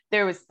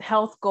there was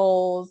health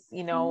goals,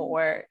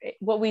 or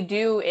what we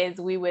do is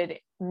we would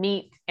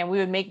meet and we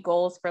would make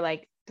goals for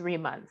like 3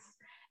 months.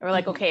 And we're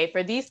like, okay,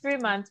 for these 3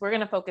 months, we're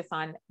going to focus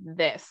on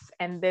this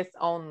and this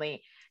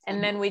only.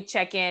 And then we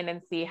check in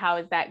and see how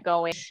is that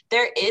going.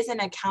 There is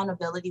an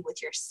accountability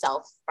with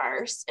yourself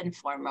first and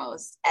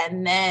foremost.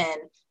 And then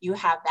you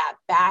have that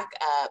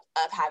backup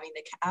of having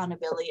the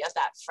accountability of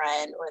that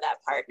friend or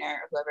that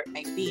partner or whoever it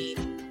may be.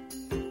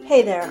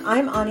 Hey there,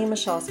 I'm Ani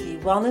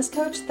Michalski, wellness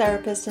coach,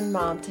 therapist, and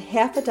mom to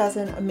half a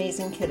dozen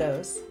amazing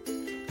kiddos.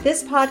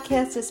 This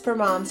podcast is for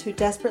moms who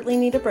desperately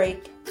need a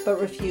break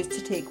but refuse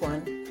to take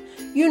one.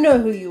 You know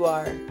who you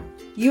are.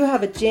 You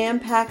have a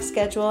jam-packed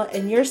schedule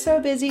and you're so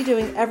busy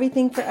doing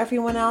everything for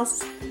everyone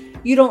else,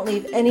 you don't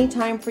leave any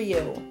time for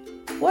you.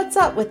 What's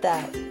up with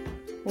that?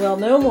 Well,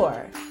 no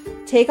more.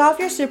 Take off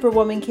your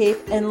Superwoman cape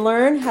and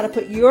learn how to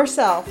put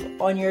yourself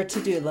on your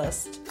to-do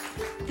list.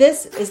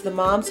 This is the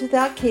Moms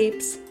Without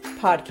Capes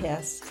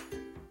podcast.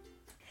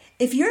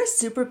 If you're a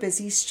super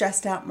busy,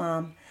 stressed out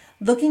mom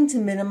looking to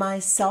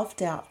minimize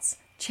self-doubts,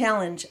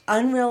 challenge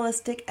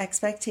unrealistic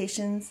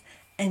expectations,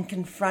 and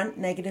confront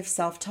negative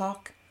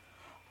self-talk,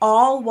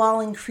 all while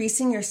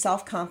increasing your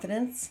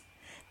self-confidence,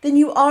 then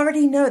you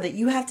already know that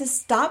you have to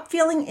stop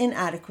feeling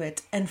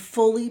inadequate and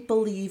fully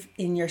believe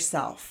in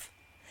yourself.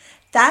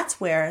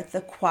 That's where the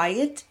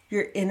Quiet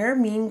Your Inner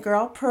Mean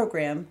Girl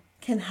program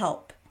can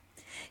help.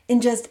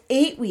 In just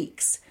 8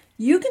 weeks,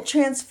 you can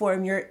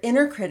transform your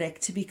inner critic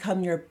to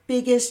become your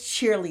biggest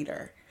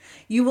cheerleader.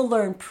 You will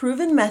learn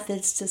proven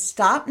methods to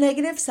stop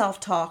negative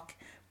self-talk,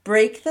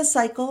 break the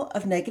cycle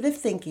of negative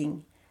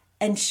thinking,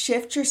 and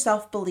shift your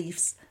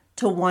self-beliefs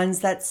to ones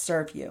that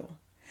serve you.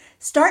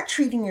 Start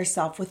treating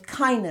yourself with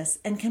kindness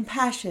and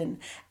compassion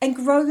and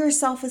grow your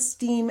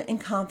self-esteem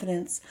and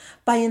confidence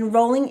by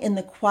enrolling in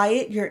the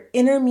Quiet Your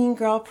Inner Mean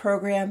Girl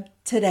program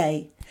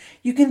today.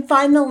 You can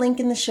find the link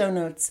in the show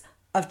notes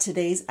of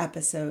today's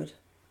episode.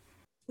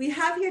 We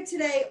have here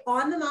today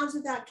on the Moms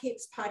Without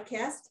Capes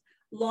podcast,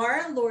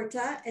 Laura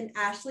Lorta and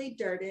Ashley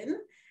Durden.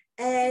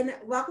 And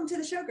welcome to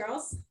the show,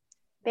 girls.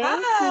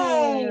 Thank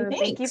you.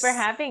 Thank you for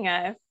having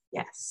us.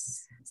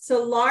 Yes.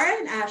 So Laura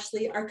and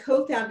Ashley are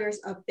co-founders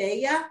of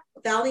Bella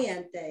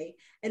Valiente,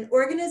 an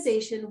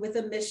organization with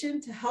a mission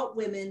to help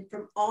women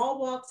from all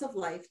walks of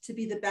life to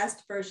be the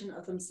best version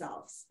of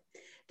themselves.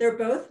 They're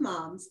both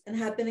moms and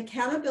have been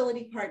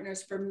accountability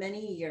partners for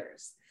many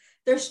years.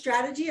 Their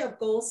strategy of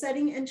goal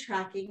setting and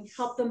tracking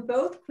helped them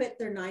both quit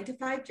their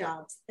 9-to-5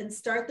 jobs and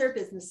start their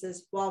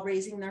businesses while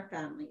raising their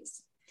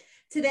families.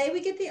 Today, we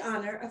get the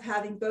honor of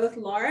having both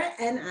Laura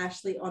and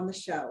Ashley on the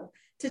show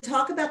to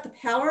talk about the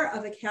power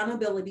of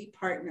accountability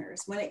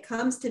partners when it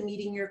comes to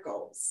meeting your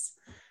goals.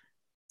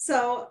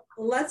 So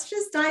let's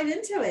just dive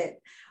into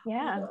it.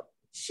 Yeah.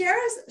 Share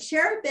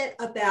a bit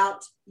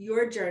about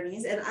your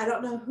journeys. And I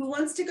don't know who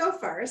wants to go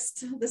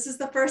first. This is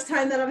the first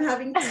time that I'm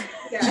having two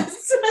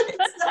guests.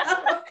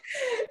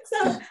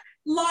 so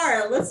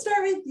Laura, let's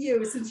start with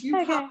you since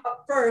you popped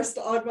up first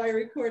on my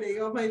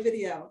recording, on my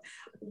video.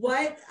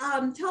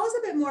 Tell us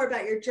a bit more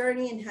about your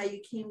journey and how you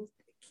came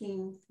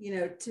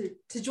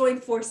to join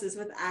forces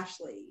with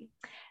Ashley.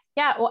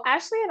 Yeah, well,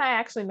 Ashley and I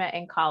actually met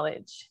in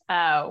college.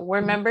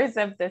 We're members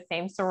of the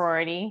same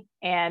sorority,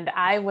 and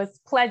I was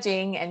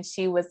pledging, and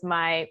she was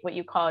my, what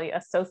you call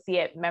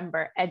associate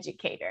member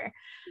educator.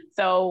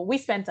 So we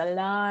spent a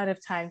lot of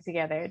time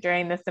together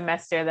during the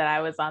semester that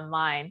I was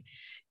online.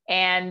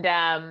 And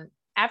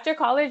after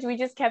college, we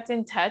just kept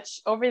in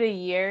touch over the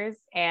years,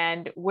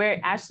 and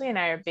Ashley and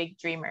I are big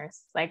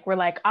dreamers. Like, we're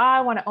like,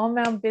 I want to own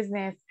my own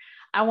business.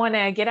 I want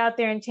to get out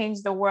there and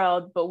change the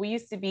world. But we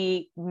used to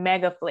be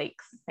mega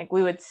flakes. Like,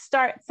 we would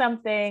start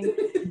something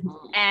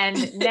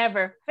and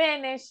never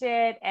finish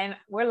it. And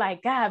we're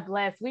like, God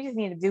bless, we just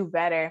need to do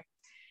better.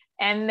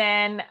 And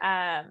then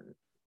I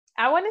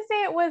want to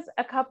say it was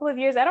a couple of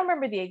years. I don't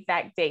remember the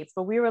exact dates,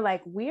 but we were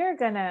like, we are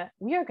gonna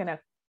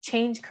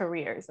change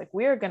careers. Like,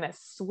 we are going to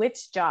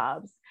switch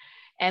jobs.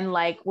 And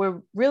like,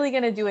 we're really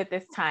going to do it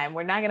this time.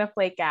 We're not going to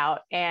flake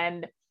out.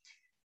 And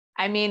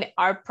I mean,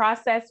 our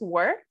process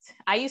worked.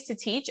 I used to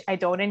teach. I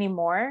don't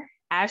anymore.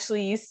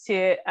 Ashley used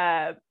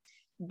to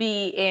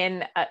be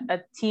in a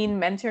teen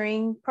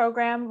mentoring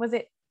program. Was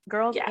it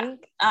Girls Inc?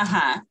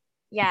 Uh-huh.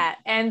 Yeah.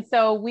 And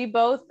so we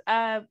both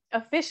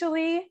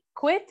officially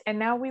quit, and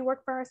now we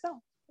work for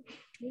ourselves.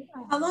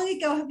 How long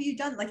ago have you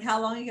done? Like,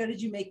 how long ago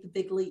did you make the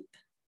big leap?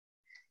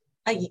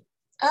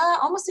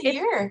 Almost a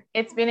year.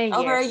 It's been a year.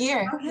 Over a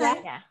year. Okay.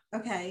 Yeah.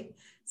 Okay.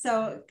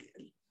 So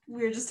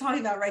we were just talking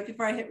about right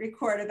before I hit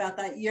record about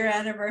that year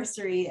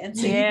anniversary. And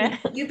so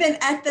you've been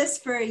at this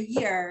for a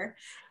year,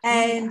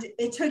 and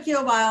it took you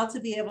a while to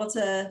be able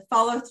to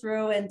follow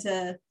through and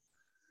to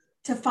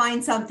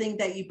find something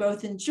that you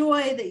both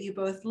enjoy, that you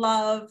both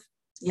love,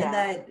 and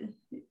that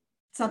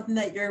something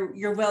that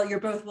you're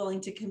both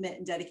willing to commit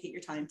and dedicate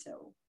your time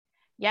to.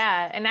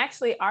 Yeah. And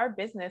actually our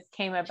business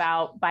came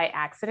about by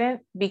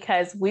accident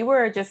because we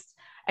were just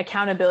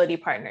accountability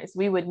partners.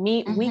 We would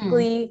meet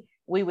weekly,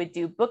 we would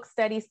do book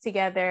studies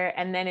together.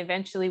 And then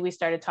eventually we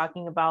started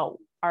talking about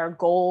our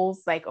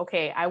goals. Like,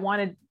 okay, I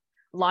want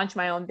launch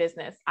my own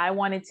business. I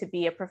wanted to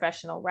be a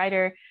professional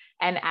writer,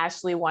 and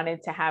Ashley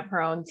wanted to have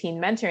her own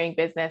teen mentoring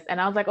business. And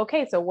I was like,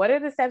 okay, so what are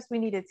the steps we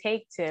need to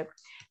take to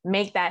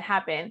make that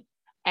happen?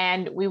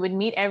 And we would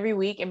meet every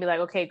week and be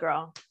like, okay,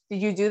 girl,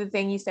 did you do the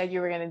thing you said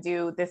you were going to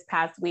do this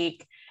past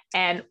week?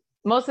 And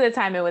most of the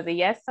time it was a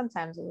yes.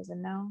 Sometimes it was a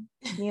no,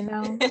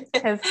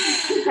 because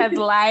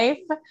life.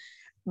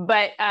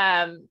 But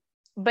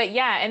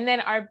yeah. And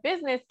then our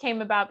business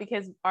came about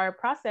because our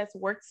process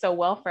worked so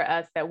well for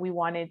us that we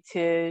wanted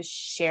to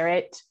share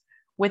it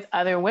with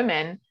other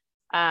women.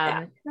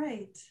 Right.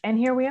 And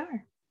here we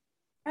are.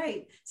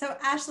 Right. So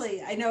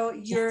Ashley, I know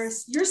your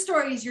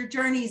stories, your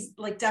journeys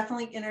like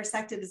definitely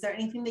intersected. Is there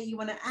anything that you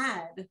want to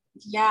add?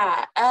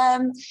 Yeah.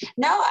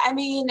 No, I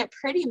mean,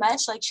 pretty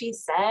much like she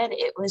said,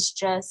 it was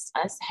just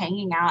us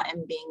hanging out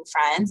and being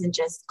friends and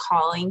just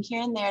calling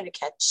here and there to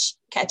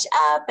catch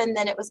up. And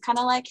then it was kind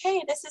of like,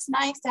 hey, this is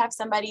nice to have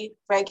somebody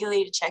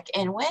regularly to check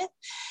in with.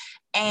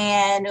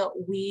 And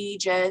we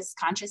just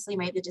consciously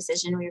made the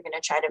decision we were going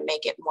to try to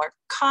make it more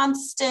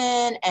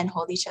constant and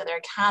hold each other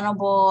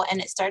accountable. And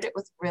it started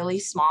with really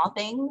small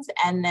things.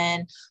 And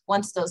then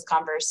once those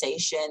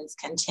conversations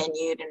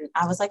continued, and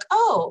I was like,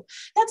 oh,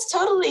 that's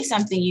totally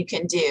something you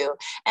can do.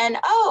 And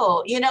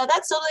oh,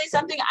 that's totally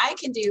something I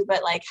can do.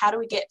 But like, how do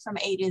we get from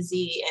A to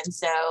Z? And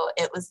so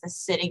it was the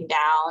sitting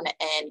down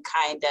and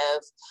kind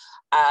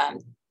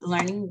of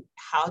learning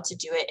how to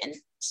do it in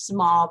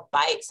small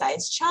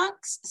bite-sized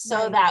chunks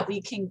so that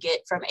we can get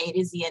from A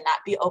to Z and not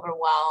be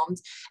overwhelmed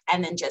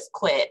and then just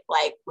quit,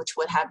 like, which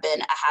would have been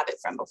a habit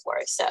from before.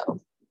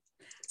 So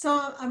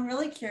I'm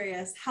really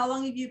curious, how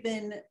long have you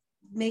been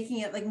making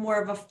it like more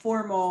of a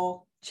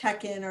formal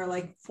check-in or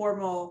like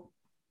formal,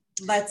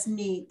 let's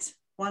meet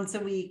once a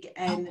week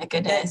and my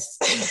goodness.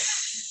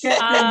 get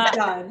things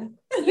done?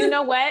 You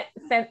know what?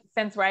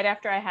 Since right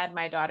after I had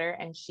my daughter,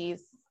 and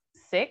she's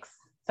 6,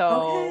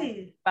 so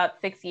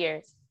about 6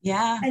 years.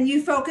 Yeah. And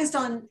you focused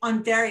on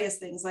various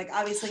things, like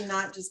obviously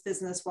not just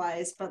business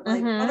wise, but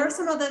like what are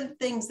some other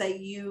things that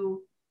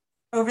you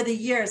over the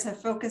years have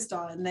focused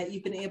on that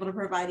you've been able to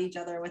provide each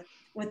other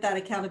with that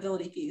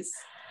accountability piece?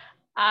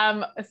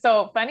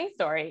 So funny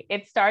story.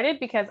 It started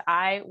because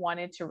I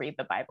wanted to read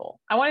the Bible.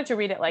 I wanted to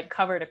read it like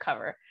cover to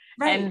cover.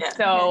 Right. And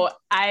so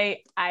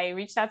I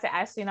reached out to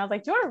Ashley and I was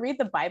like, do you want to read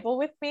the Bible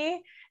with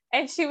me?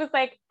 And she was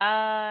like,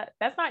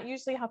 that's not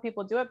usually how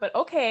people do it, but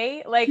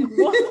okay. Like,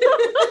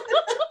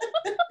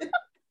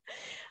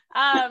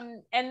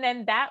 and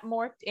then that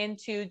morphed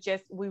into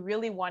just, we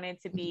really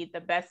wanted to be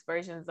the best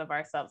versions of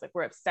ourselves. Like,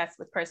 we're obsessed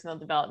with personal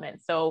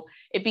development. So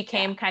it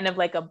became kind of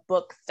like a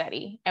book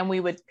study, and we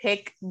would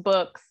pick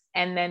books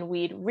and then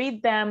we'd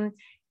read them,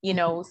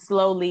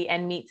 slowly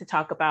and meet to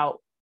talk about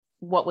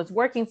what was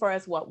working for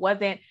us, what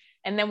wasn't.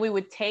 And then we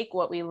would take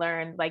what we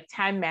learned, like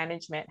time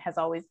management has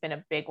always been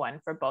a big one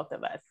for both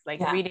of us, like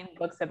reading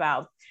books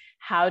about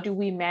how do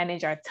we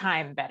manage our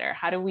time better?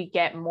 How do we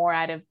get more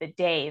out of the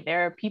day?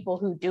 There are people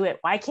who do it.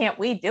 Why can't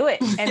we do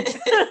it? And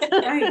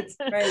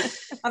right.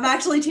 I'm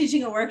actually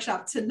teaching a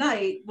workshop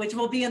tonight, which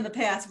will be in the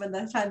past when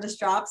the time this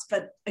drops,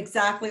 but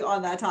exactly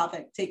on that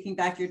topic, taking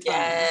back your time.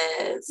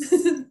 Yes.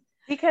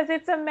 Because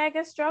it's a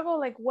mega struggle.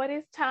 Like, what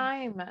is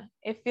time?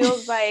 It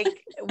feels like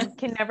we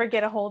can never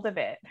get a hold of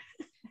it.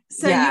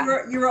 So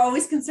you were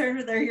always concerned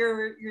with her.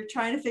 You're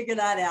trying to figure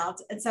that out.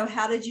 And so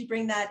how did you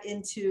bring that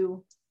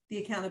into the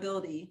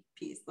accountability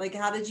piece? Like,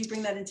 how did you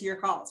bring that into your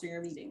calls or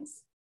your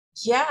meetings?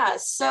 Yeah.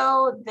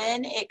 So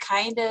then it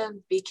kind of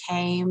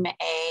became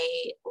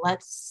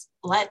let's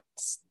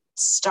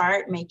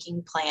start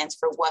making plans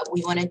for what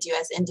we want to do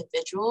as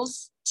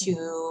individuals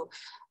to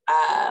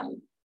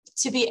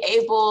be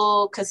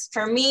able, because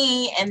for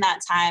me in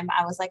that time,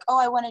 I was like, oh,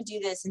 I want to do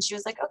this. And she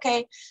was like,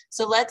 okay,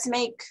 so let's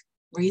make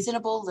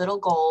reasonable little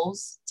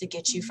goals to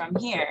get you from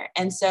here.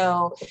 And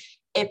so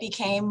it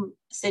became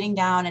sitting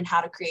down and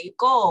how to create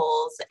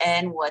goals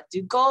and what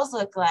do goals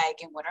look like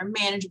and what are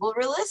manageable,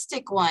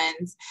 realistic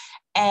ones.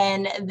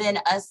 And then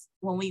us,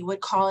 when we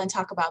would call and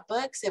talk about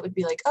books, it would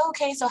be like, oh,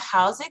 okay, so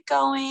how's it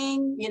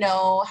going?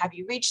 Have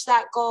you reached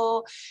that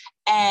goal?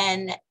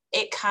 And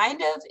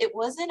it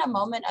wasn't a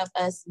moment of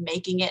us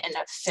making it an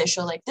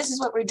official, like, this is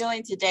what we're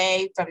doing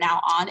today from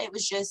now on. It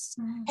was just,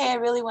 hey, I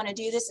really want to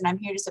do this and I'm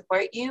here to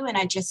support you. And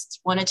I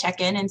just want to check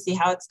in and see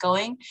how it's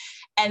going.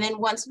 And then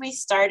once we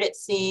started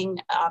seeing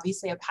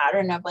obviously a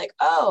pattern of like,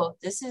 oh,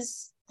 this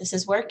is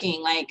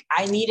working. Like,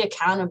 I need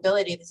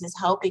accountability. This is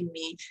helping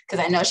me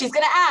because I know she's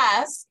going to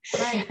ask.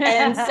 Right.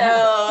 And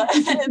so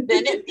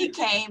then it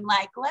became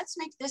like, let's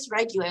make this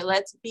regular.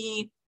 Let's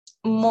be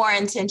more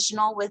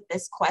intentional with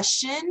this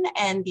question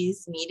and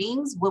these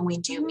meetings when we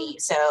do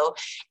meet. So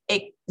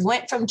it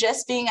went from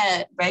just being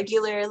a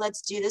regular,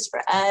 let's do this for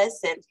us.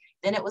 And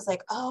then it was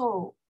like,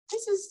 oh,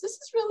 this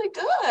is really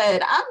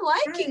good. I'm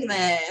liking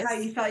this.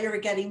 Right. You felt you were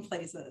getting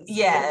places.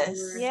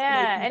 Yes.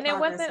 Yeah. And it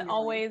wasn't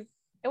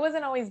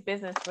always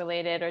business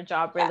related or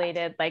job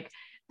related. Like,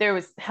 there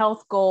was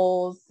health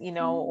goals,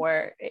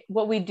 or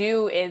what we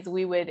do is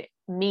we would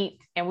meet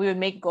and we would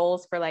make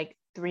goals for like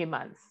 3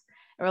 months.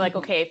 we're like,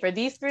 okay, for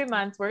these 3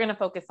 months, we're going to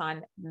focus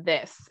on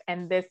this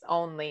and this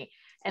only.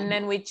 And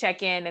then we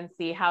check in and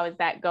see how is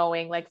that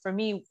going. Like for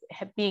me,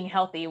 being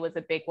healthy was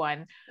a big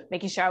one,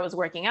 making sure I was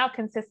working out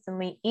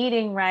consistently,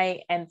 eating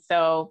right. And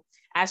so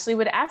Ashley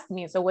would ask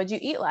me, so what'd you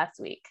eat last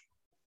week?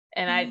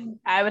 And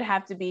I would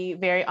have to be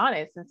very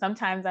honest. And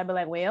sometimes I'd be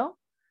like, well,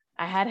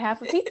 I had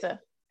half a pizza.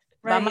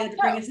 Right, you had to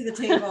bring it to the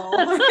table.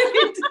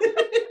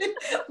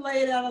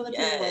 Lay it out on the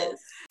table.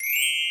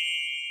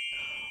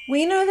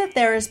 We know that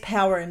there is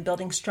power in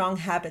building strong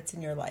habits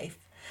in your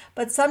life,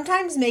 but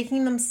sometimes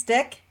making them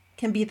stick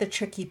can be the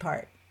tricky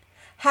part.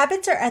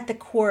 Habits are at the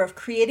core of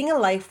creating a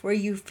life where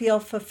you feel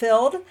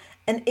fulfilled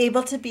and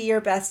able to be your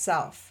best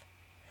self.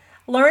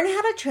 Learn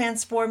how to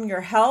transform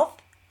your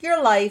health,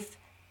 your life,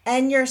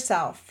 and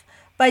yourself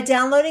by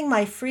downloading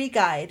my free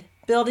guide,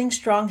 Building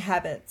Strong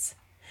Habits.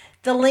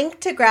 The link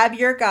to grab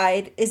your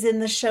guide is in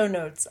the show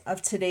notes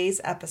of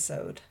today's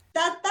episode.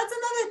 That's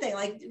another thing.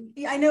 Like,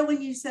 I know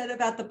when you said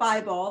about the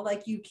Bible,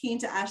 like you came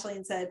to Ashley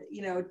and said,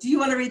 do you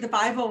want to read the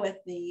Bible with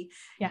me?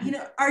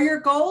 Yeah. Are your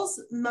goals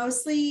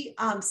mostly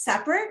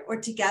separate or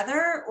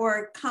together or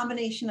a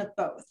combination of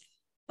both?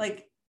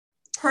 Like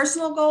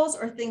personal goals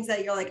or things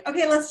that you're like,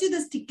 okay, let's do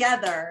this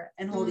together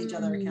and hold each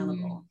other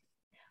accountable?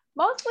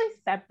 Mostly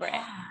separate.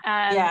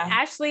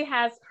 Ashley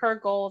has her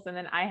goals and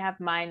then I have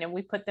mine, and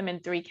we put them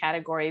in 3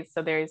 categories.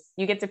 So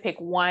you get to pick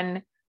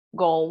one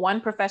goal,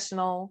 one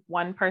professional,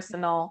 one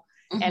personal,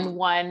 and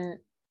one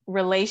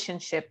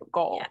relationship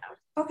goal.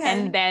 Yeah. Okay.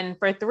 And then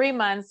for 3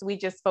 months, we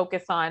just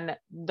focus on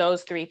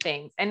those 3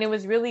 things. And it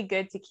was really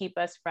good to keep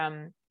us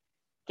from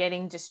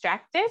getting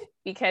distracted,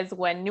 because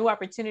when new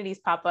opportunities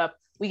pop up,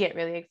 we get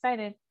really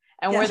excited.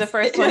 And we're the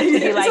first ones to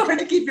be like, it's hard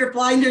to keep your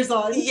blinders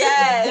on.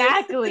 Yes.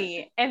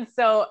 Exactly. And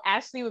so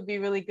Ashley would be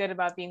really good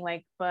about being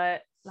like,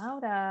 but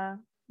Laura,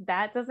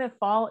 that doesn't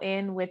fall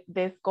in with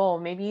this goal.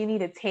 Maybe you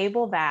need to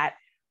table that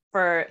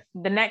for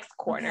the next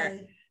quarter.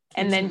 Okay.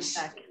 And then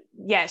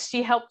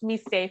she helped me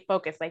stay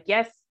focused. Like,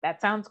 yes,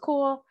 that sounds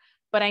cool,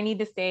 but I need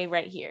to stay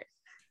right here.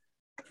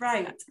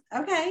 Right.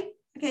 Okay.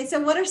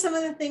 So what are some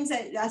of the things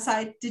that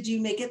aside, did you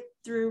make it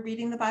through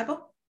reading the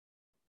Bible?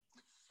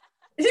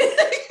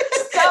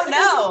 So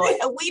no,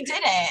 we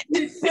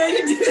didn't. No,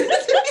 you didn't.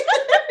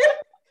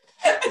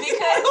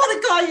 Because I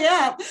want to call you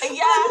out.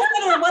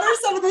 Yeah. What are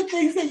some of the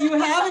things that you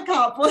have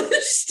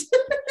accomplished?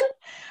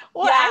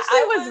 Well,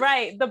 Ashley was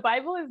right. The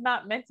Bible is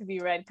not meant to be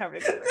read cover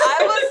to cover. I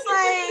was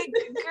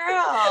like,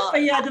 girl.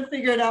 But you had to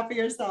figure it out for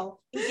yourself.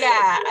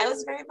 Yeah, I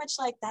was very much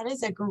like, that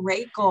is a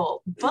great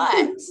goal, but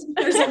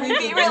to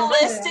be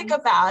realistic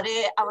about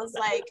it, I was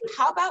like,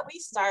 how about we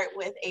start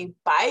with a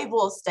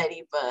Bible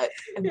study book?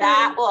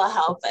 That will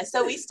help us.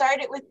 So we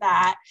started with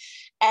that.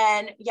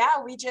 And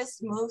we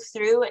just moved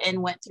through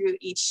and went through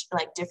each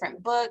like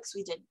different books.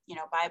 We did,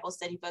 Bible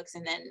study books.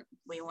 And then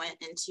we went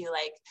into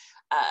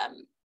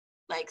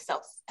like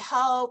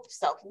self-help,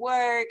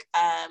 self-work.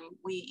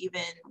 We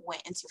even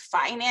went into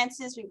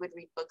finances. We would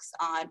read books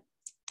on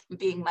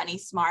being money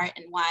smart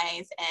and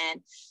wise. And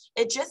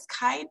it just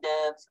kind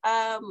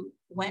of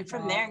went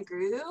from there and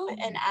grew.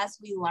 And as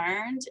we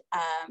learned,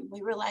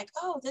 we were like,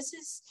 oh, this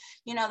is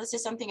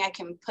something I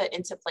can put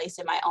into place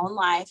in my own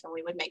life. And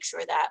we would make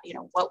sure that,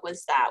 what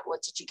was that?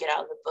 What did you get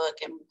out of the book?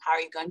 And how are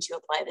you going to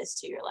apply this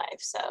to your life?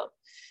 So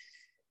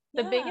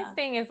the biggest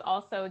thing is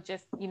also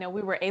just, we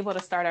were able to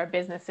start our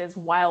businesses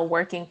while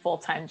working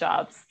full-time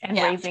jobs and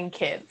raising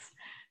kids.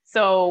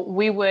 So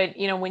we would,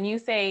 when you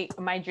say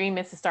my dream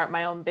is to start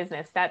my own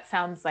business, that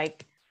sounds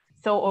like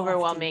so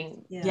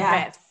overwhelming.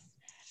 Yes.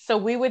 So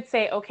we would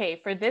say, okay,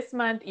 for this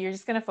month, you're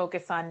just going to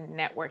focus on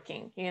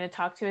networking. You're going to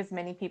talk to as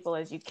many people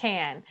as you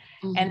can.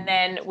 And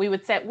then we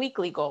would set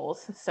weekly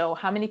goals. So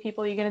how many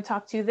people are you going to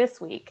talk to this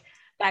week?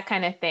 That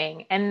kind of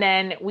thing. And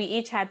then we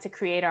each had to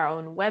create our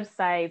own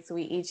websites.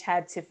 We each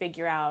had to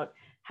figure out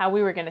how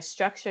we were going to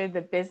structure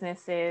the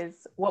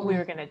businesses, what we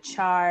were going to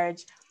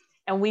charge.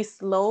 And we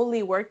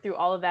slowly worked through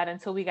all of that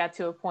until we got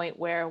to a point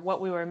where what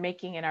we were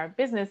making in our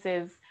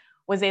businesses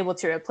was able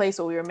to replace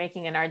what we were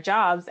making in our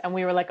jobs. And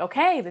we were like,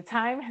 okay, the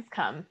time has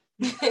come.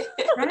 Right.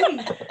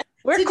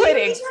 We're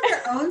quitting. Do you have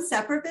your own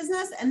separate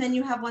business and then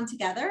you have one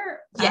together?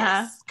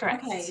 Yes,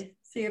 correct. Okay.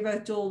 So you're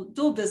both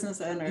dual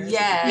business owners.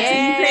 Yes. So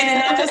you created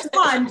not just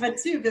one, but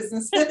 2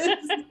 businesses.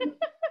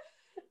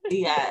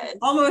 Yes.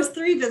 Almost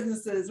 3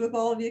 businesses with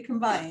all of you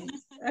combined.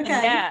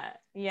 Okay.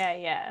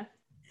 Yeah.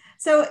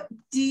 So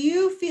do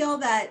you feel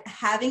that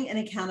having an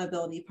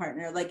accountability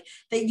partner, like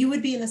that you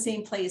would be in the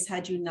same place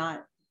had you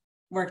not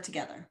worked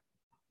together?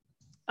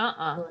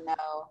 Oh,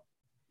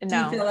 no. Do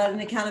you feel that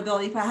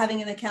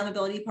having an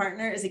accountability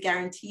partner is a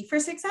guarantee for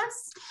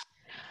success?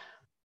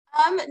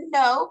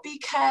 No,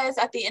 because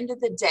at the end of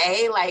the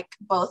day, like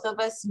both of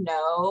us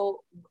know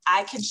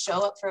I can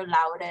show up for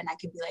Laura and I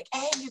can be like,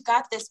 hey, you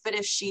got this. But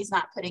if she's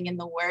not putting in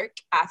the work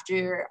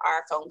after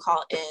our phone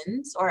call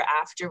ends or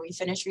after we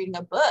finish reading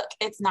a book,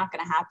 it's not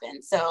going to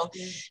happen. So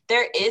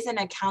there is an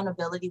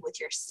accountability with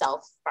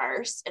yourself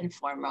first and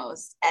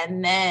foremost.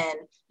 And then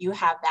you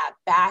have that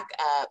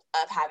backup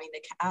of having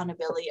the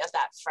accountability of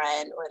that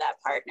friend or that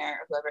partner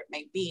or whoever it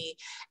may be.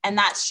 And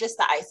that's just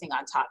the icing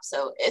on top.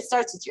 So it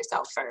starts with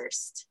yourself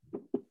first.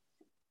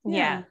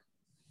 Yeah.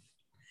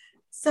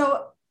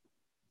 So,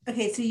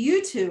 okay. So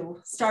you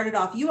two started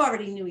off, you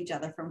already knew each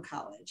other from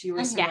college. You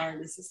were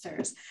sorority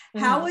sisters.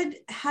 Mm-hmm.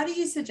 How do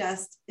you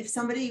suggest if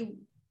somebody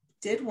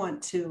did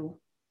want to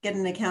get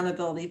an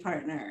accountability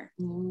partner,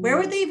 where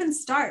would they even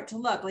start to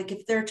look? Like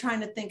if they're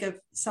trying to think of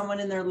someone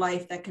in their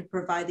life that could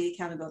provide the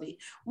accountability.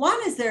 One,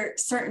 is there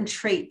certain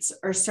traits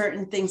or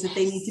certain things that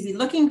they need to be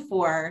looking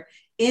for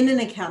in an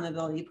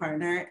accountability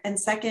partner? And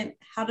second,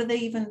 how do they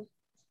even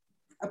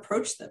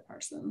approach the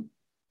person?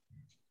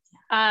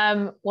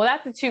 Well,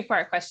 that's a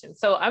two-part question.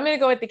 So I'm going to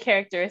go with the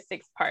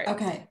characteristics part.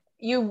 Okay.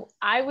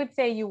 I would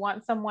say you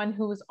want someone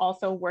who's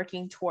also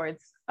working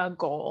towards a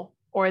goal,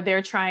 or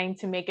they're trying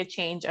to make a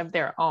change of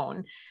their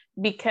own,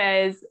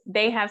 because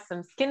they have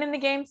some skin in the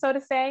game, so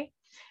to say.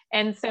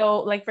 And so,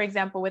 like, for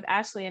example, with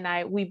Ashley and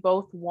I, we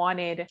both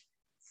wanted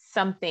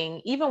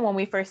something, even when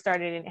we first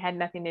started, and it had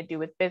nothing to do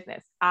with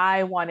business.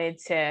 I wanted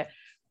to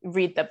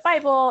read the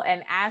Bible,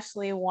 and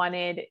Ashley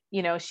wanted,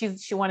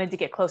 she wanted to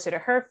get closer to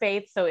her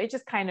faith. So it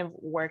just kind of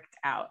worked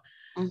out.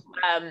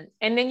 Mm-hmm.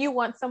 And then you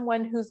want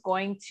someone who's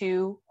going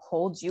to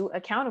hold you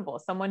accountable,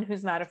 someone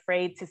who's not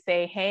afraid to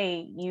say,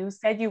 hey, you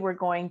said you were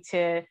going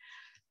to,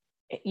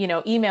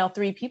 email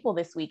 3 people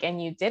this week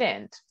and you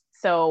didn't.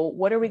 So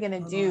what are we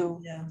going to do?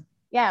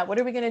 Yeah. What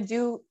are we going to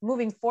do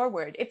moving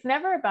forward? It's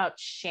never about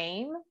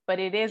shame, but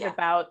it is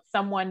about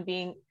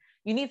you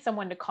need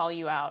someone to call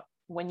you out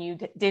when you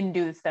didn't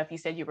do the stuff you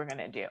said you were going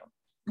to do.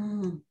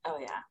 Oh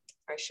yeah,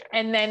 for sure.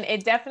 And then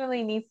it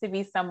definitely needs to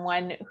be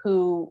someone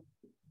who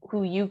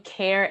you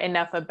care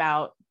enough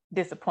about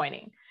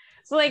disappointing.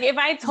 So like if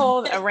I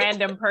told a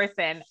random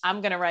person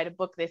I'm going to write a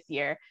book this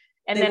year,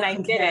 and then I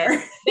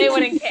didn't, they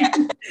wouldn't care.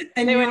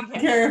 And they wouldn't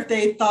care if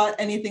they thought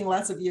anything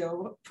less of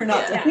you for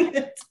not doing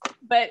it.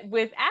 But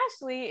with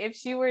Ashley, if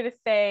she were to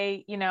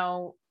say,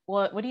 well,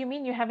 what do you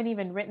mean you haven't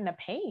even written a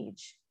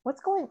page? What's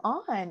going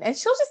on? And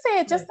she'll just say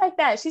it just like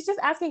that. She's just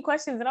asking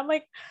questions. And I'm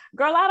like,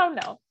 girl, I don't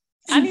know.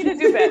 I need to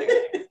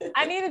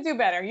do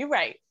better. You're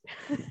right.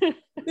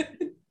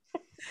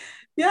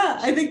 Yeah,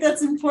 I think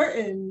that's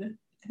important.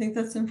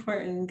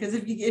 Because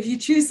if you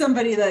choose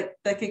somebody that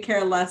could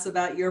care less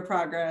about your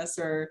progress,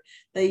 or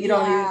that you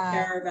don't even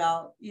care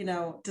about,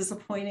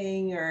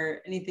 disappointing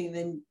or anything,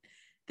 then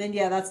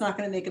that's not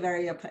going to make a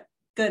very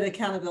good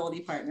accountability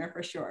partner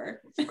for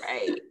sure.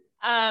 Right.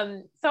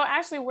 So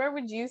Ashley, where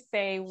would you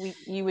say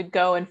you would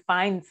go and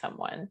find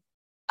someone?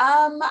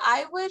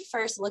 I would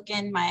first look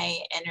in my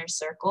inner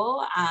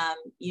circle.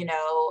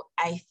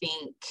 I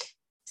think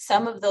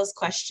some of those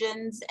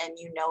questions and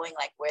knowing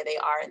like where they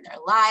are in their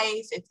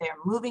life, if they're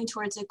moving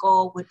towards a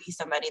goal, would be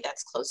somebody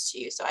that's close to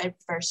you. So I'd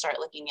first start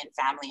looking in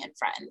family and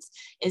friends.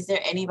 Is there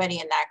anybody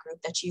in that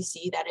group that you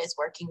see that is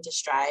working to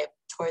strive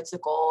towards a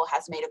goal,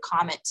 has made a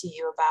comment to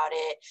you about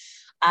it?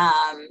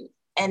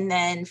 And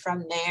then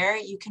from there,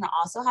 you can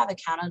also have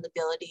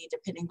accountability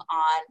depending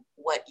on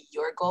what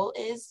your goal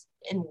is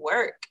in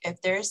work.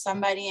 If there's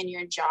somebody in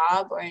your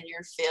job or in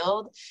your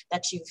field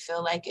that you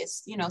feel like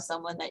is,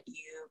 someone that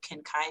you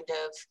can kind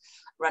of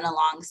run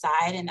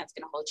alongside and that's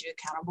going to hold you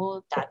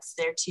accountable, that's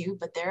there too.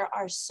 But there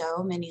are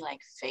so many like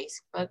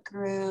Facebook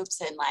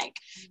groups and like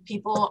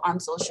people on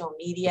social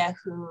media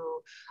who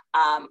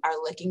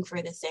are looking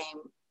for the same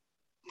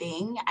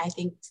thing. I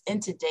think in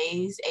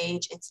today's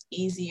age, it's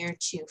easier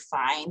to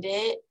find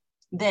it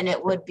than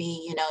it would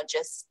be,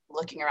 just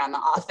looking around the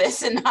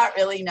office and not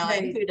really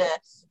knowing who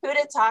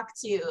to talk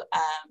to.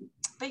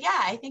 But yeah,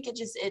 I think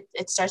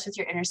it starts with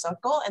your inner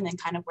circle and then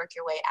kind of work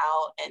your way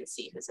out and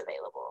see who's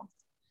available.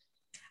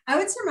 I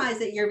would surmise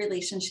that your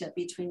relationship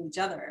between each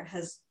other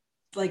has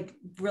like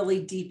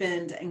really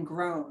deepened and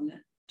grown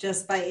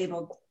just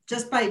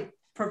by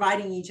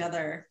providing each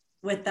other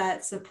with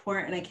that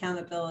support and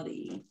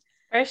accountability.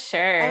 For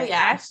sure. Oh,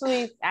 yeah.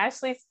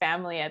 Ashley's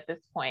family at this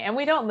point, and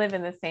we don't live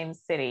in the same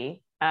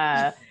city,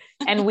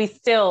 and we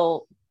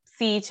still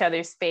see each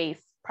other's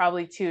face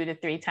probably 2 to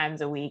 3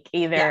 times a week,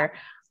 either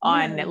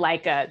on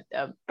like a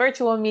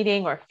virtual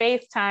meeting or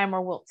FaceTime,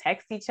 or we'll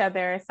text each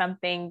other or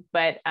something.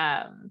 But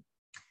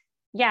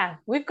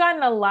we've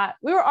gotten a lot.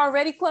 We were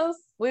already close.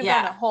 We've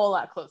gotten a whole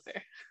lot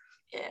closer.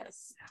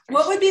 Yes.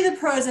 What would be the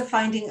pros of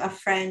finding a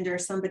friend or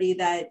somebody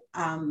that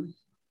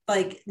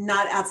like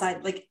not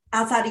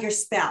outside of your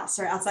spouse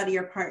or outside of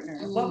your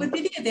partner? What would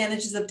be the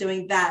advantages of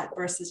doing that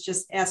versus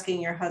just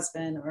asking your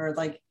husband or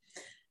like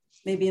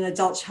maybe an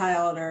adult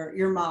child or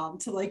your mom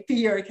to like be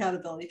your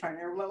accountability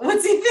partner?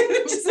 What's the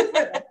advantages of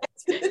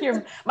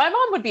it? My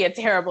mom would be a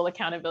terrible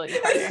accountability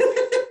partner.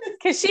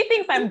 Because she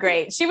thinks I'm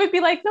great. She would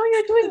be like, no,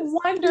 you're doing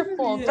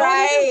wonderful. Don't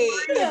Right.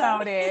 worry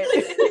about it.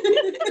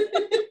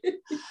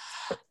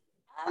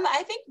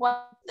 I think one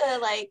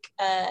of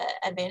the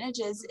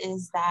advantages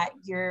is that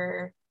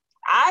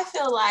I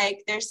feel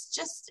like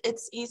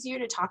it's easier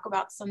to talk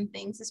about some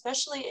things,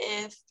 especially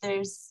if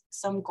there's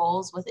some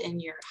goals within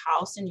your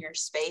house and your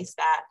space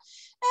that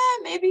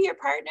maybe your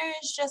partner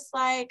is just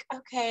like,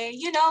 okay,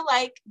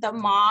 like the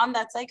mom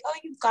that's like, oh,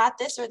 you've got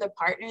this, or the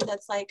partner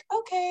that's like,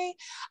 okay,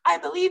 I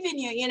believe in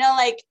you.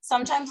 Like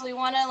sometimes we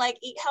want to like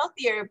eat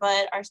healthier,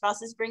 but our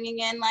spouse is bringing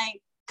in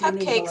like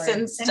cupcakes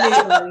and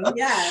stuff.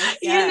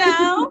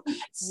 Yeah.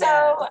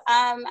 So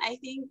I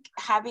think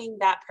having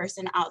that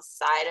person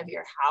outside of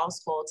your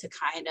household to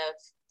kind of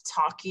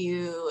talk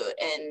you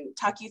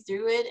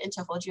through it and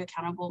to hold you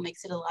accountable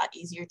makes it a lot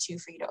easier too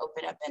for you to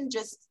open up and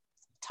just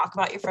talk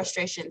about your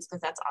frustrations, because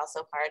that's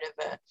also part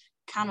of a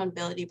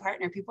accountability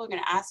partner. People are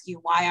going to ask you,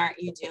 why aren't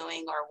you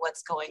doing, or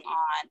what's going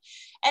on,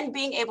 and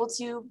being able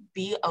to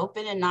be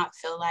open and not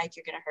feel like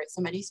you're going to hurt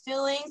somebody's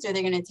feelings or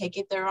they're going to take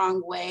it the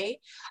wrong way.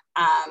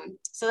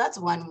 So that's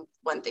one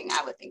thing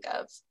I would think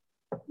of.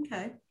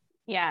 Okay.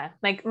 Yeah,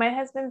 like my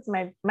husband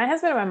and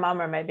my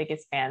mom are my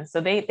biggest fans, so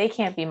they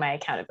can't be my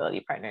accountability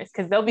partners,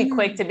 because they'll be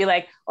quick to be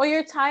like, oh,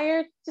 you're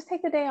tired, just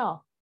take the day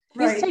off.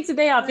 Just take the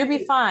day off. You'll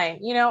be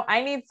fine.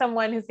 I need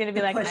someone who's going to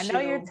be like, I know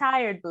you're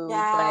tired, boo,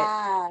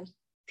 but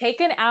take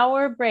an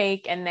hour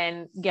break and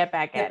then get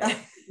back at it.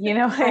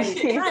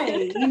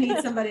 Right. You need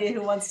somebody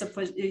who wants to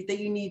push, that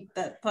you need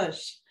that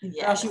push.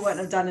 Yes. Or else you wouldn't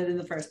have done it in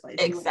the first place.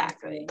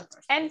 Exactly.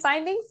 And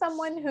finding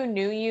someone who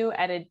knew you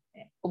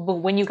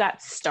when you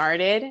got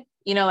started,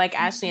 like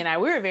Ashley and I,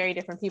 we were very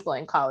different people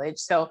in college.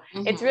 So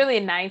it's really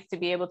nice to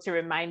be able to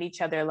remind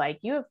each other, like,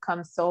 you have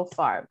come so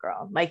far,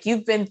 girl. Like,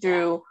 you've been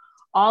through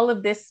all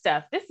of this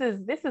stuff. This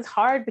is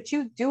hard, but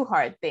you do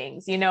hard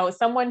things,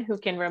 someone who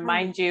can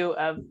remind you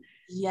of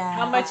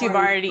how much you've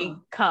already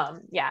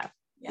come. Yeah,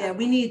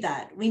 we need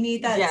that. We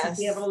need that to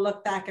be able to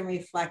look back and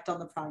reflect on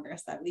the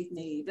progress that we've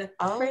made.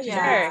 For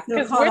sure.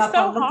 Because we're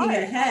so looking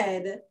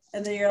ahead,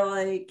 and then you're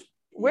like,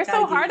 we're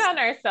so hard on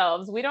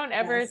ourselves. We don't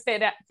ever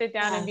sit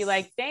down and be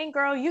like, dang,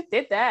 girl, you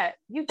did that.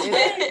 You did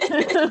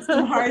it.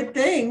 Some hard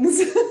things.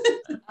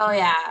 Oh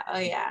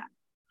yeah.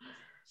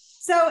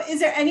 So is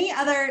there any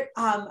other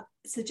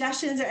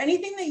suggestions or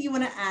anything that you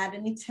want to add,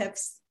 any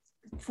tips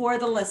for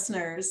the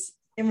listeners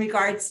in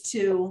regards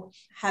to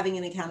having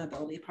an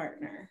accountability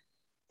partner?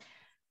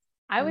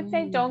 I would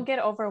say don't get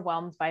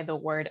overwhelmed by the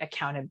word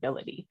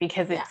accountability,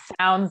 because it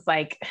sounds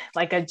like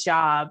a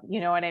job.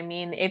 You know what I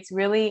mean? It's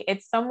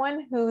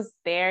someone who's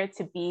there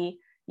to be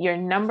your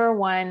number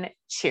one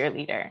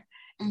cheerleader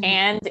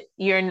and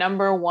your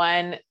number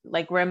one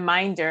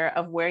reminder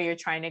of where you're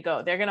trying to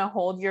go. They're going to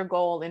hold your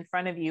goal in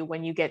front of you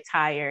when you get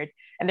tired,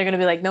 and they're going to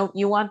be like, no,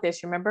 you want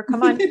this. Remember,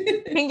 come on,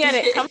 you can get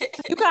it. Come,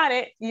 you got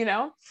it,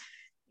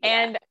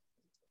 and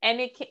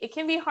it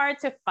can be hard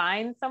to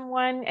find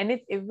someone. And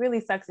it really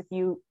sucks if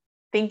you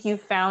think you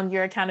found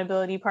your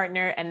accountability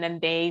partner and then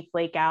they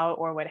flake out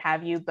or what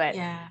have you. But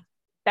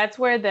that's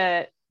where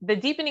the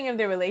deepening of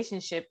the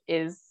relationship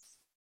is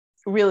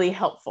really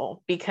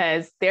helpful,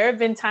 because there have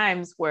been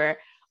times where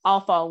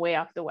I'll fall way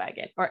off the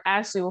wagon, or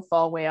Ashley will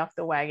fall way off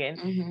the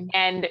wagon.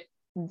 And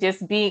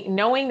just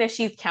knowing that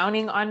she's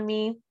counting on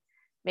me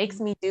makes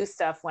me do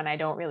stuff when I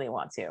don't really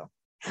want to.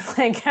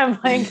 I'm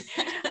like,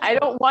 I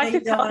don't want to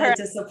tell her.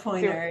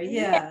 Disappoint her.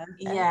 Yeah.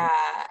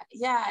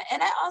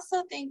 And I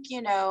also think,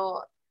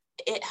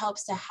 it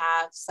helps to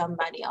have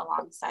somebody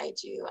alongside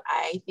you.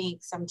 I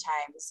think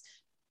sometimes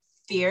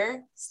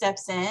fear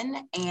steps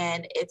in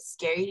and it's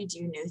scary to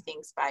do new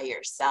things by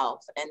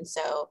yourself. And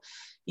so,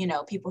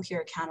 people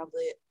hear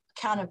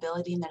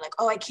accountability and they're like,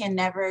 oh, I can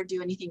never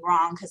do anything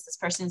wrong because this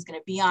person is going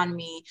to be on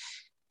me.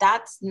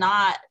 That's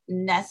not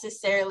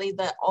necessarily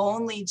the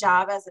only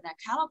job as an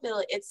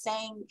accountability. It's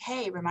saying,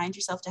 hey, remind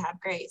yourself to have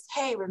grace.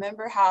 Hey,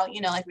 remember how,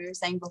 like we were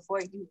saying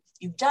before,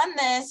 you've done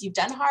this, you've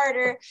done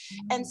harder.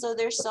 And so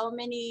there's so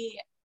many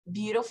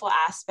beautiful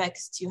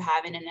aspects to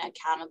having an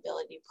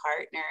accountability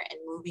partner and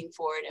moving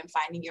forward and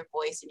finding your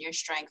voice and your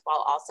strength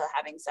while also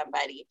having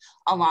somebody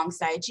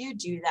alongside you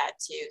do that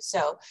too.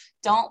 So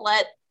don't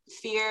let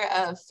fear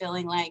of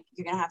feeling like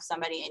you're going to have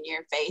somebody in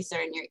your face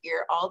or in your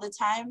ear all the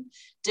time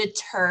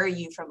deter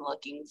you from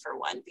looking for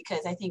one,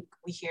 because I think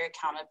we hear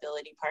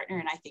accountability partner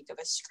and I think of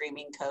a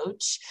screaming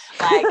coach,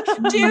 like,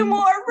 do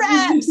more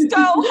reps,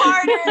 go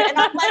harder. And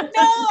I'm like,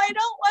 no, I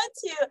don't want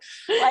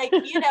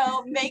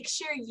to. Make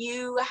sure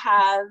you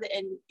have,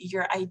 and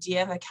your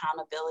idea of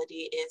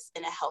accountability is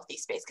in a healthy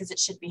space, because it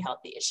should be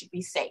healthy. It should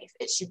be safe.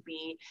 It should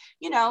be,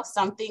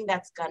 something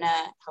that's going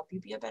to help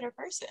you be a better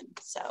person.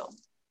 So.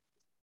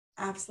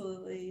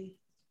 Absolutely.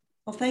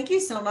 Well, thank you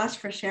so much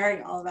for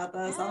sharing all about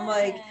this. I'm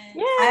like,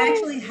 I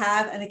actually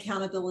have an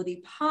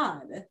accountability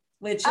pod,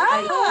 which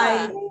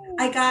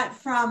I got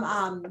from,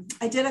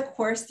 I did a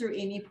course through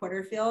Amy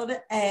Porterfield.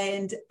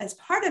 And as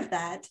part of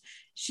that,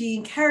 she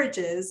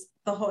encourages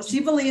she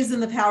believes in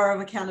the power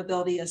of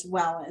accountability as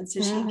well. And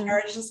so she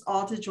encourages us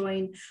all to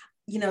join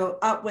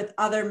up with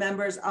other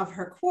members of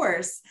her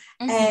course.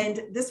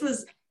 And this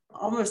was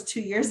almost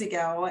 2 years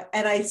ago.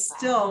 And I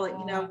still,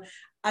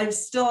 I'm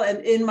still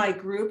in my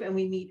group, and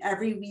we meet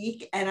every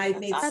week, and I've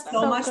made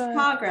so much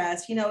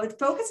progress. It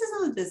focuses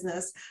on the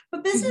business,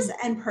 but business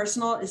and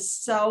personal is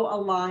so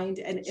aligned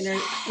and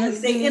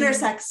they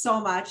intersect so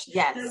much.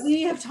 Yes. That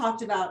we have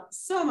talked about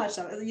so much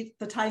of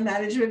the time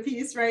management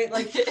piece, right?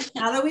 Like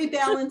how do we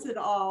balance it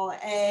all,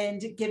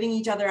 and giving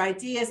each other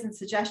ideas and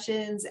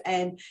suggestions,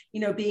 and,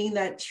 being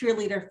that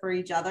cheerleader for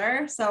each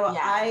other. So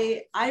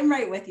I'm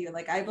right with you.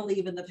 Like, I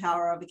believe in the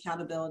power of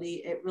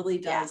accountability. It really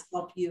does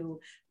help you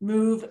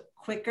move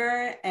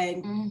quicker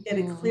and get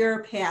a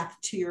clearer path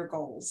to your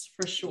goals,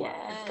 for sure.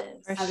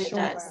 Yes, Having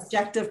an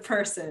objective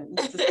person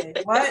to say,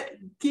 what?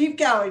 Keep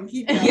going.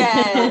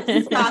 Yes.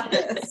 You got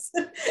this.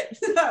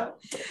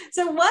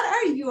 So what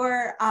are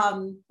your,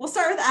 we'll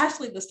start with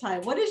Ashley this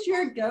time. What is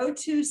your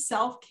go-to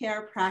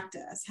self-care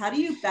practice? How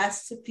do you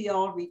best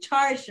feel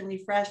recharged and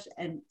refreshed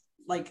and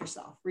like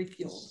yourself,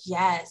 refueled?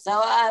 Yeah.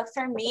 So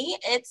for me,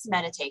 it's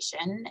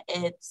meditation.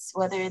 It's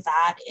whether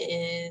that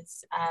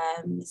is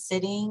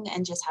sitting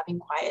and just having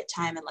quiet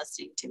time and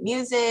listening to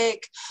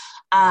music.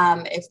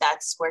 If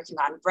that's working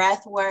on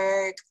breath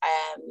work,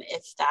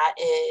 if that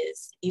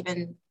is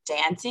even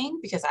dancing,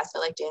 because I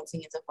feel like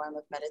dancing is a form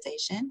of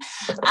meditation.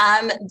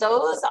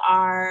 Those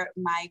are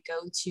my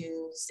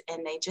go-tos,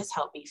 and they just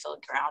help me feel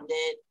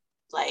grounded.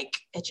 Like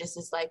it just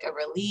is like a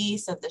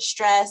release of the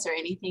stress or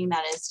anything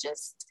that is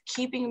just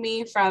keeping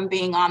me from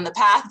being on the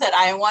path that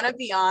I want to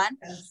be on.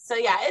 Yes. So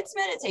yeah, it's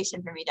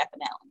meditation for me,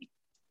 definitely.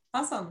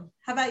 Awesome.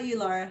 How about you,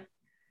 Laura?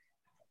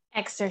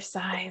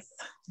 Exercise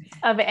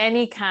of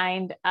any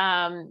kind,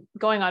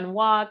 going on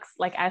walks,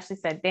 like Ashley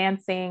said,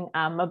 dancing.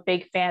 I'm a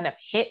big fan of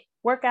HIIT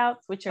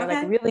workouts, which are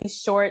like really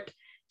short,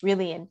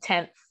 really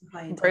intense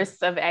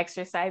bursts of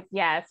exercise.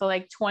 Yeah. So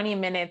like 20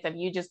 minutes of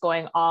you just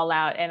going all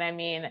out. And I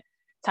mean,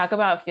 talk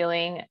about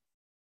feeling,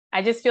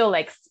 I just feel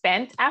like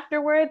spent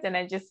afterwards. And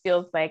it just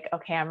feels like,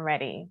 okay, I'm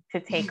ready to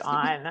take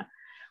on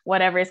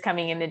whatever is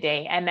coming in the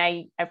day. And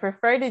I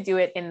prefer to do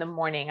it in the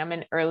morning. I'm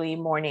an early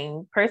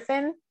morning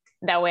person.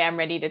 That way I'm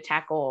ready to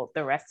tackle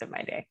the rest of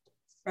my day.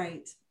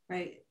 Right.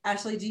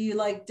 Ashley, do you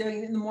like doing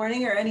it in the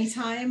morning or any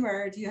time,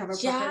 or do you have a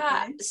preferred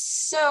time?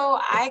 So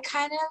I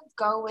kind of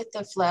go with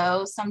the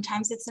flow.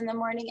 Sometimes it's in the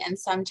morning, and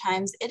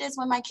sometimes it is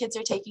when my kids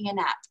are taking a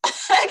nap,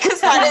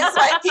 because that is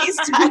my peace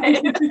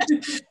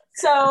time.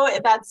 So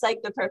that's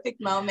like the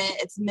perfect moment.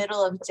 It's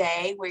middle of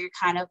day where you're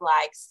kind of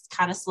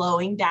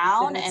slowing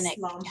down, and it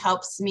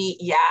helps me,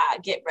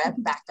 get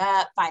revved back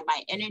up, find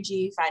my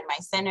energy, find my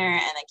center,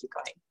 and then keep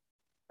going.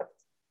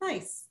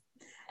 Nice.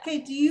 Okay,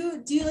 do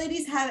you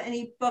ladies have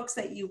any books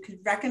that you could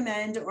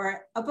recommend,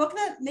 or a book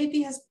that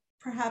maybe has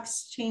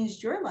perhaps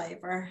changed your life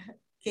or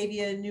gave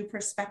you a new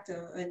perspective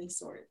of any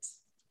sort?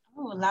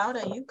 Oh,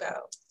 Laura, you go.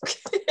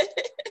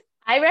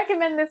 I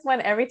recommend this one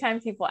every time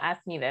people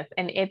ask me this,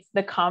 and it's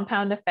The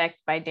Compound Effect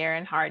by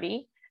Darren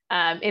Hardy.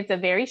 It's a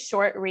very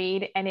short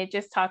read, and it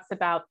just talks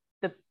about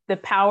the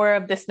power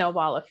of the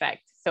snowball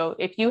effect. So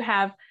if you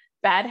have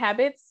bad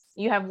habits,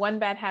 you have one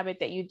bad habit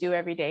that you do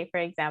every day, for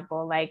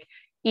example, like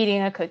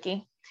eating a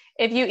cookie.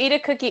 If you eat a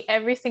cookie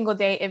every single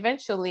day,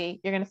 eventually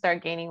you're going to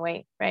start gaining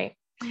weight, right?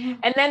 Mm-hmm.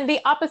 And then the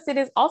opposite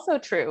is also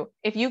true.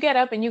 If you get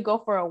up and you go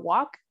for a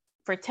walk,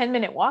 for a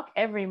 10-minute walk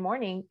every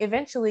morning,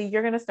 eventually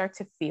you're going to start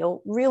to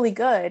feel really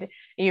good.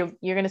 You're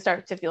going to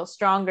start to feel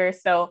stronger.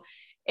 So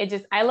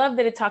I love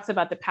that it talks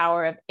about the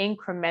power of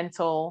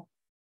incremental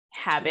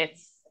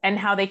habits and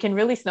how they can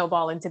really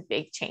snowball into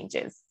big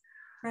changes.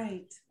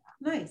 Right.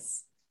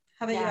 Nice.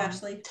 How about you,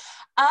 Ashley?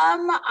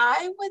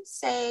 I would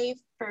say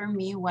for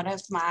me, one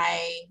of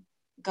my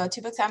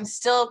go-to books, I'm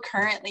still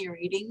currently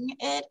reading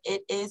it.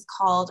 It is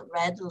called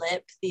Red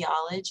Lip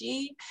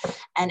Theology,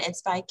 and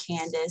it's by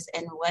Candace.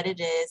 And what it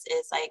is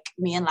like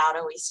me and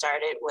Laura, we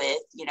started with,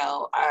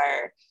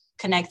 our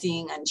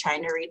connecting and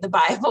trying to read the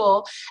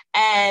Bible,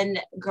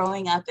 and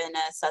growing up in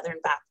a Southern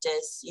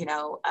Baptist,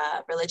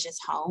 religious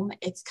home.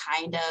 It's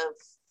kind of,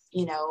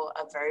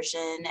 a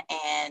version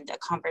and a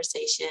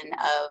conversation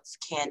of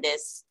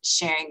Candace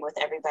sharing with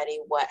everybody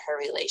what her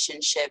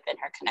relationship and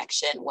her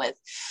connection with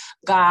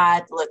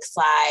God looks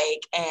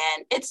like.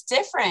 And it's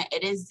different.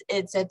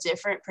 It's a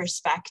different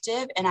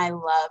perspective. And I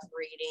love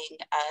reading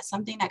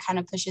something that kind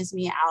of pushes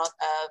me out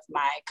of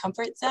my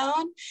comfort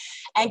zone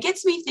and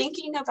gets me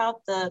thinking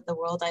about the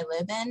world I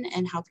live in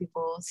and how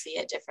people see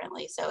it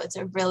differently. So it's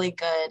a really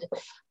good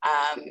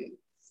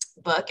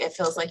book. It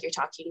feels like you're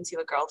talking to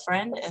a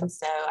girlfriend, and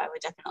so I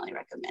would definitely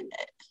recommend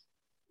it.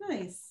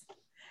 Nice.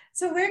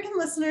 So where can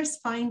listeners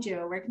find you?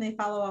 Where can they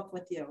follow up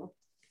with you?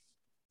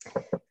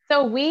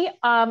 So we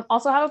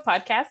also have a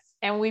podcast,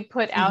 and we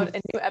put out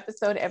a new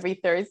episode every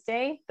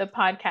Thursday. The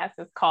podcast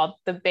is called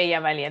the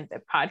Bella Valiente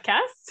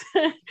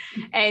Podcast.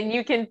 And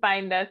you can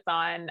find us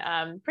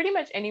on pretty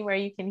much anywhere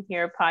you can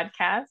hear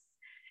podcasts.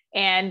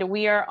 And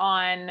we are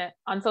on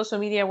social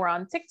media. We're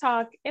on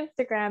TikTok,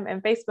 Instagram,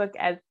 and Facebook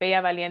as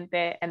Bella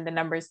Valiente, and the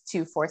number's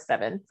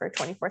 247 for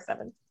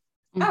 24/7.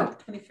 Oh,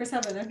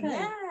 24/7.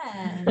 Okay.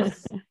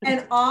 Yes.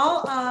 And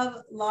all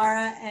of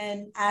Laura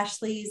and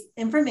Ashley's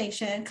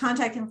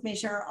contact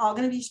information are all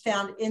going to be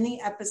found in the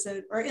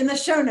episode or in the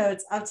show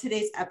notes of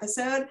today's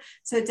episode.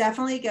 So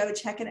definitely go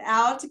check it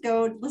out.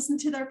 Go listen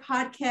to their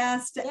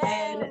podcast. Yay.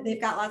 And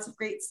they've got lots of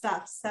great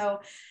stuff.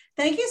 So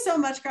thank you so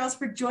much, girls,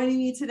 for joining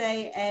me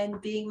today and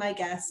being my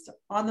guest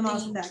on the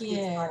Moms Without Capes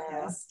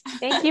podcast.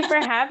 Thank you for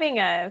having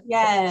us.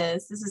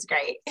 Yes, this is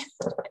great.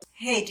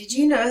 Hey, did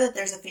you know that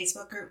there's a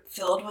Facebook group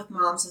filled with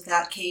Moms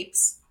Without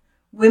Capes?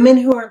 Women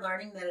who are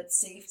learning that it's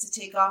safe to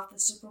take off the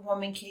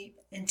Superwoman cape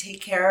and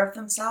take care of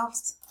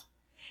themselves?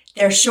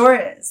 There sure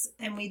is,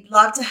 and we'd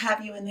love to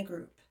have you in the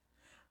group.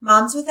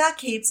 Moms Without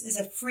Capes is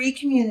a free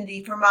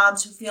community for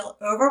moms who feel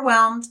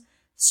overwhelmed,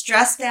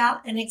 stressed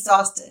out, and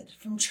exhausted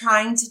from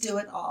trying to do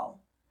it all.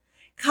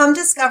 Come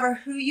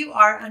discover who you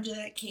are under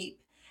that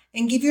cape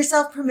and give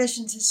yourself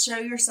permission to show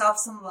yourself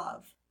some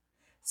love.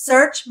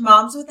 Search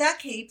Moms Without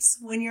Capes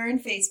when you're in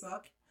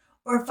Facebook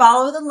or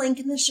follow the link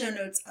in the show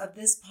notes of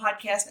this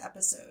podcast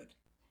episode.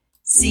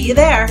 See you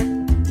there.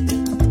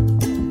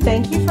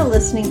 Thank you for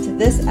listening to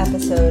this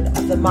episode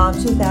of the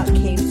Moms Without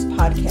Capes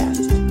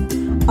podcast.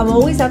 I'm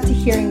always up to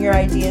hearing your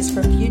ideas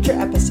for future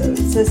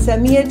episodes, so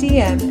send me a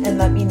DM and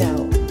let me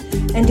know.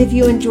 And if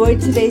you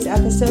enjoyed today's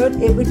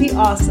episode, it would be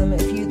awesome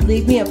if you'd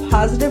leave me a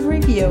positive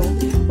review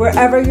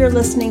wherever you're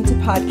listening to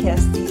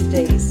podcasts these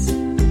days.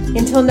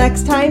 Until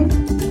next time,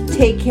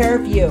 take care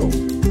of you.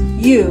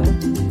 You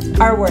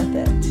are worth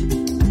it.